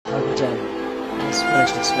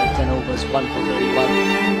Managed to split 10 overs, 1 for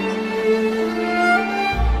 31.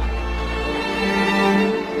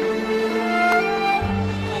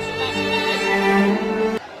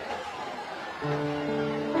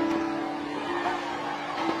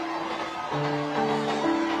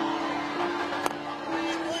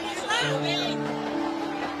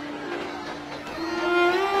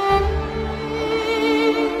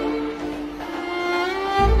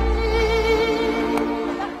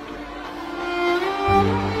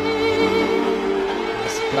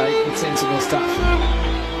 Play with sensible stuff.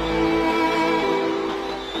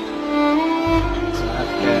 So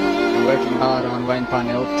they're working hard on Wayne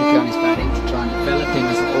Parnell, particularly on his batting, to try and develop him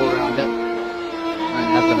as an all-rounder.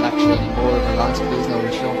 Don't have the luxury anymore of Reliance Blues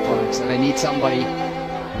or Sean Park, so they need somebody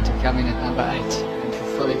to come in at number 8 and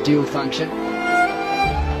fulfill a dual function.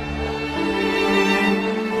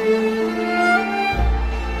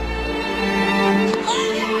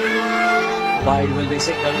 Wide will be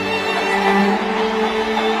signalled.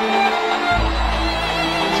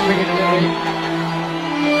 Wicket delivery.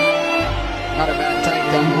 Not a bad take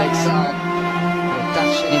down the leg side. Will it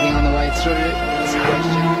touch anything on the way through? That's the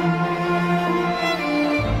question.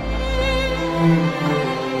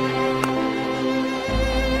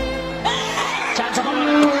 Chance of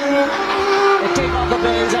they take off the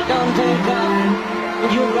bales. I don't think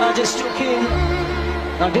Yuvraj is too keen.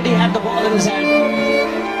 Or did he have the ball in his hand?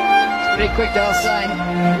 It's pretty quick, they'll say.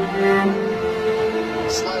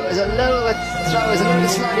 Slow is a little bit, throw is a little bit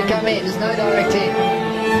slow to come in. There's no direct hit.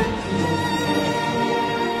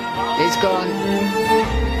 He's gone.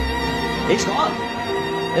 He's gone.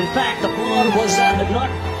 In fact, the ball was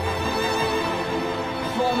not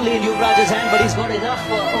firmly in Yuvraj's hand, but he's got enough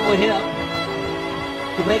over here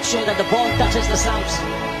to make sure that the ball touches the stumps.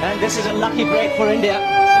 And this is a lucky break for India.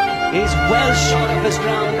 He's well short of his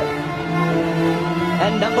ground.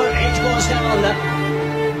 And number 8 goes down.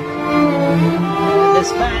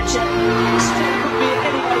 This match still could be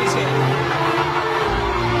anybody's game.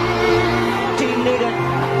 Team needed.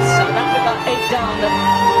 South Africa 8 down.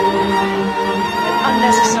 An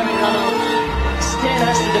unnecessary run-out. Still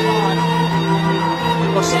has to demand.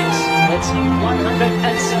 For 6, it's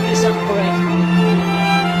 177 for 8.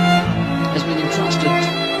 Has been entrusted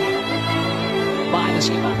by the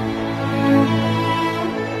skipper.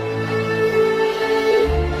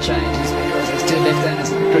 Changes because there's 2 left-handers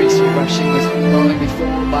in the crease. Rushing was bowling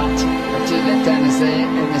before, but the 2 left-handers there,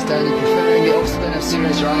 and Mr. Dhoni preferring the off-spin of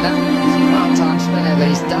Suraj Raina. Part-time spinner that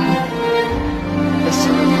he's done. This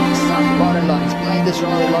sort of stuff, bottom line. He's played this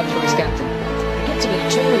role a lot for his captain. He gets a bit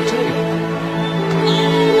chilly too.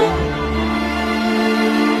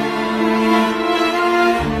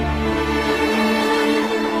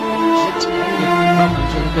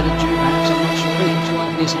 Problems with a bit of Durax. I'm not sure he's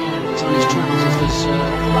wiping his hands on his trousers this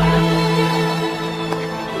rider.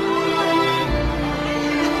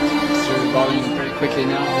 Through bowling pretty quickly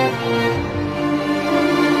now.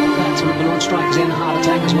 Batsman with on strikes in, heart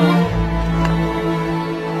attack as well.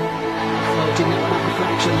 Floating that one up the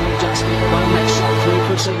fraction, just the one next shot through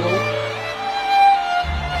for a single.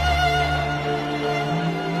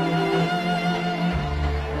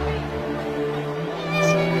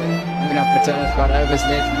 Patel's got overs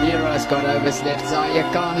left, Nero's got overs left, Zaia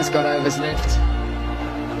Khan has got overs left.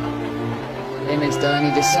 MS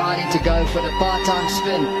Dhoni deciding to go for the part-time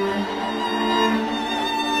spin.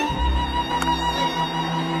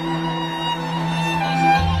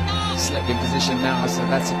 Slip in position now, so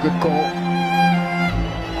that's a good call.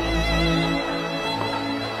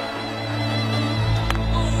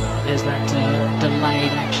 There's that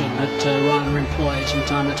delayed action that Raina employs from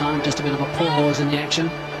time to time, just a bit of a pause in the action.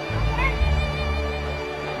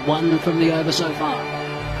 1 from the over so far.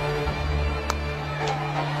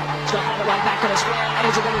 It's got the way back at a square.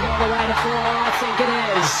 Is it going to go all the way to 4? I think it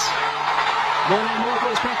is. Morgan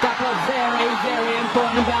Walker's picked up a very, very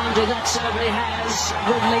important boundary. That certainly has.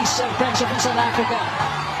 Release of pressure for South Africa.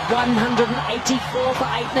 184 for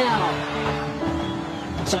 8 now.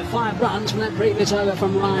 So 5 runs from that previous over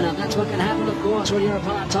from Raina. That's what can happen, of course, when you're a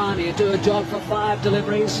part-timer. You do a job for 5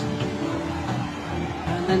 deliveries.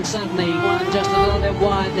 And suddenly one just a little bit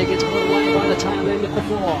wide that gets put away by the tail end of the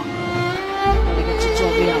 4. And he gets it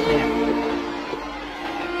totally up there.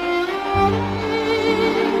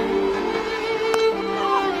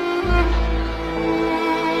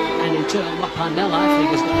 And in turn, what Parnell I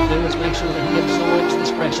think is going to do is make sure that he absorbs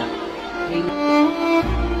this pressure. He is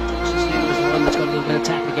the one that's got a little bit of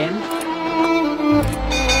tap again.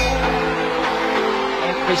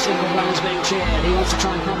 Every single run's being cheered. He wants to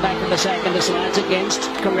try and come back in the second, decides against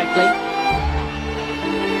correctly.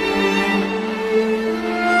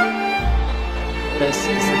 This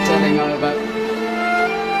is the telling over.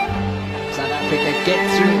 get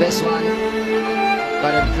through this one,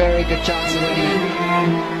 but a very good chance of winning it.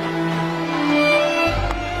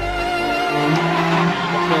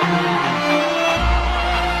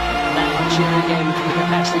 Now cheering again from the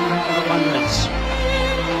capacity of the Wanderers.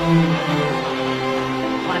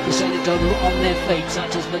 5% in total on their feet,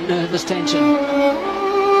 such as the nervous tension.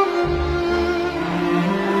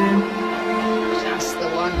 Just the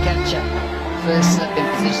one catcher. First slip in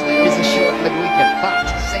position. There is a short mid-wicket, but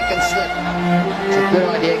second slip. It's a good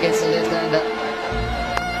idea against the left-hander.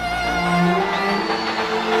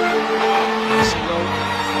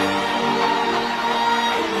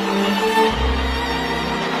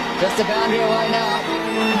 Just a boundary away now.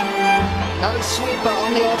 No sweeper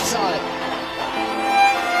on the offside.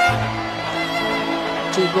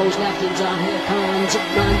 2 balls left in zone. Here comes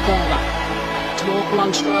Manthova. It's Morkel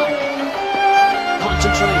on strike.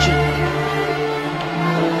 Concentration.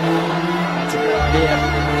 That's a good idea.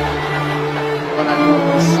 But I'm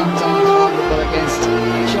sometimes vulnerable against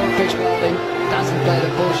short pitch bowling. Doesn't play the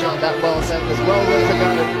full shot that well, so it was well worth a go.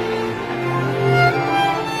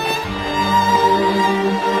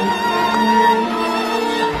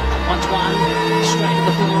 1-1, straight to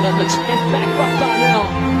the fielder, but Smith back by Darnell.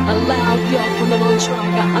 A loud yell from the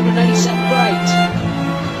non-striker, 187 for 8.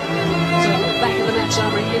 So back in the match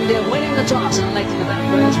summary, India winning the toss and electing the bat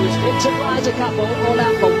first, which did surprise a couple, all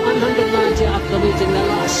out for 190 after losing their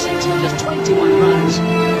last 6 with just 21 runs.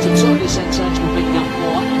 Tsutsui sensational picking up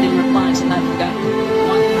 4, and in reply South Africa,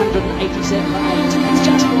 187 for 8. It's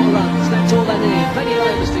just 4 runs, that's all they need. Plenty of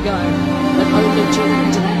overs to go, but only 2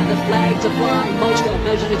 runs in hand. The flags are flying, most are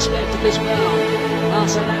measured expected as well. Our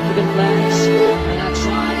South African flags, and are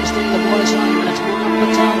trying to steal the boys home, and it's Mohan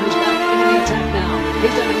Patel who's back into the attack now.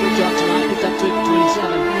 He's done a good job tonight, picked up 2 for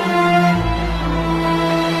 27.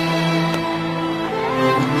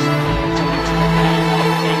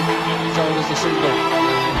 He's old as the single.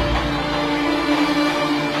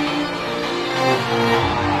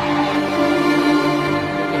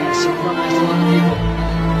 He has surprised a lot of people.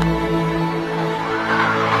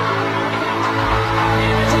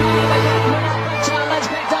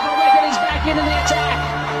 Into the attack.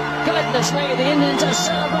 Goodness me, the Indians are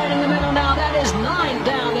celebrating the middle now. That is 9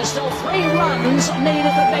 down. There's still 3 runs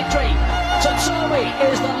needed for victory. Tsutsui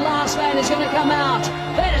is the last man who's going to come out.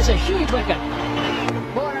 That is a huge wicket.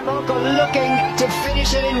 Warren Morkel looking to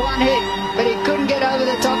finish it in one hit, but he couldn't get over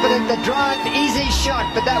the top of it. The drive, easy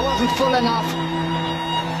shot, but that wasn't full enough.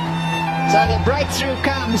 So the breakthrough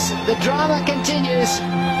comes. The drama continues.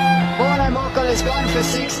 Warren Morkel has gone for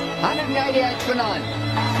 6, 188 for 9.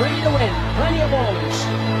 3 to win, plenty of balls.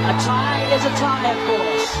 A tie is a tie, of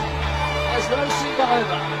course. There's no super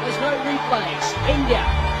over, there's no replays. India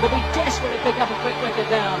will be desperate to pick up a quick wicket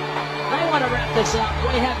down. They want to wrap this up.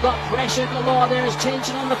 We have got pressure galore. There is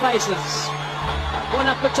tension on the faces.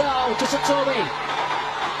 Warner Patel to Tsutsui.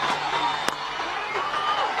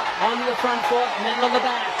 On the front foot, middle of the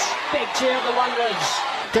bat. Big cheer of the Wanderers.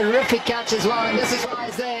 Terrific catch as well, and this is why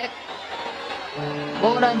he's there.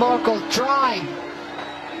 Warner Morkel trying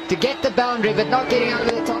to get the boundary, but not getting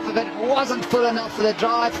over the top of it. Wasn't full enough for the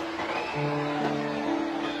drive.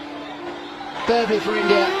 Thirdly for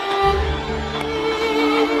India.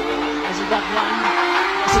 Has he got one?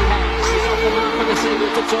 Yes, he has. He's off the mark for the single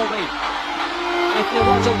to Tsutsui. If there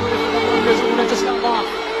was a word for the Wanderers, it would have just gone off.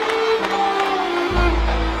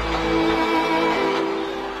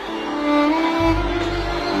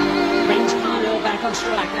 Brings Darnell back on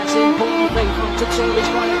strike. That's the important thing from Tsutsui's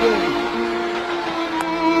point of view.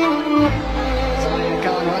 Zaire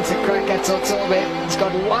Khan wants a crack at Tsutsui. He's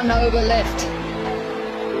got 1 over left.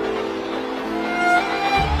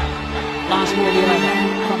 Last ball of the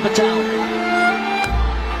over from Patel.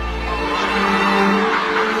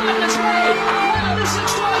 Goodness me! Wow, this is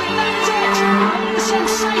extraordinary. That is it! That is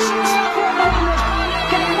sensational stuff for the Wanderers.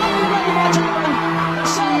 Getting 1 run by Taran. The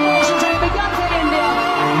celebrations have begun for India.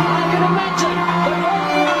 I can imagine that all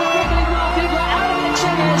the cricket world people are out of their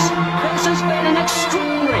chairs. This has been an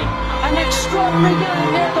extraordinary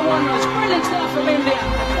game here at the Wanderers. Brilliant stuff from India.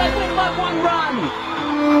 They win by 1 run.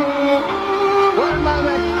 One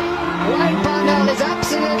moment. Wayne Darnell is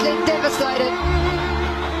absolutely devastated.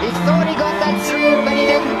 He thought he got that through, but he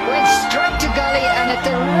didn't. Went straight to gully, and a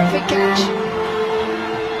terrific catch.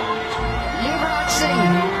 Yuvraj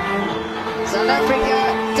Singh. South Africa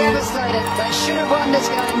devastated. They should have won this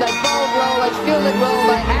game. They bowled well, they fielded well,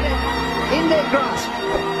 they had it in their grasp.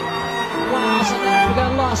 Wow, South Africa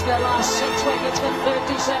lost their last 6 wickets for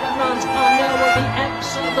 37 runs. Darnell will be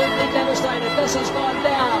absolutely devastated. This has gone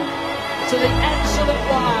down to the absolute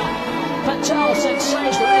wire. Patel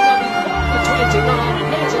sensational. They got 1 for 29.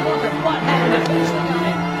 And here's a look at what happened at first the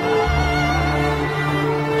game.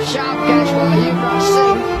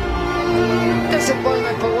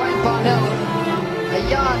 A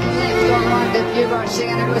yard left or right of you rushing,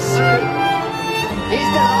 and it was through. He's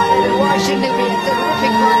delighted, and why shouldn't he be? A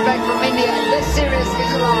terrific run back from India. This series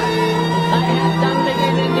is alive. They have done it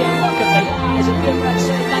again, India. Look at the eyes of Yuvraj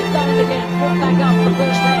Singh. They've done it again. Put back up the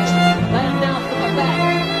first next. They have now put it back.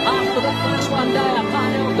 After the first one day,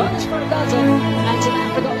 Parnell goes for a dozen. And South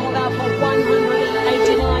Africa all out for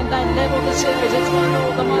 189. They level the series. It's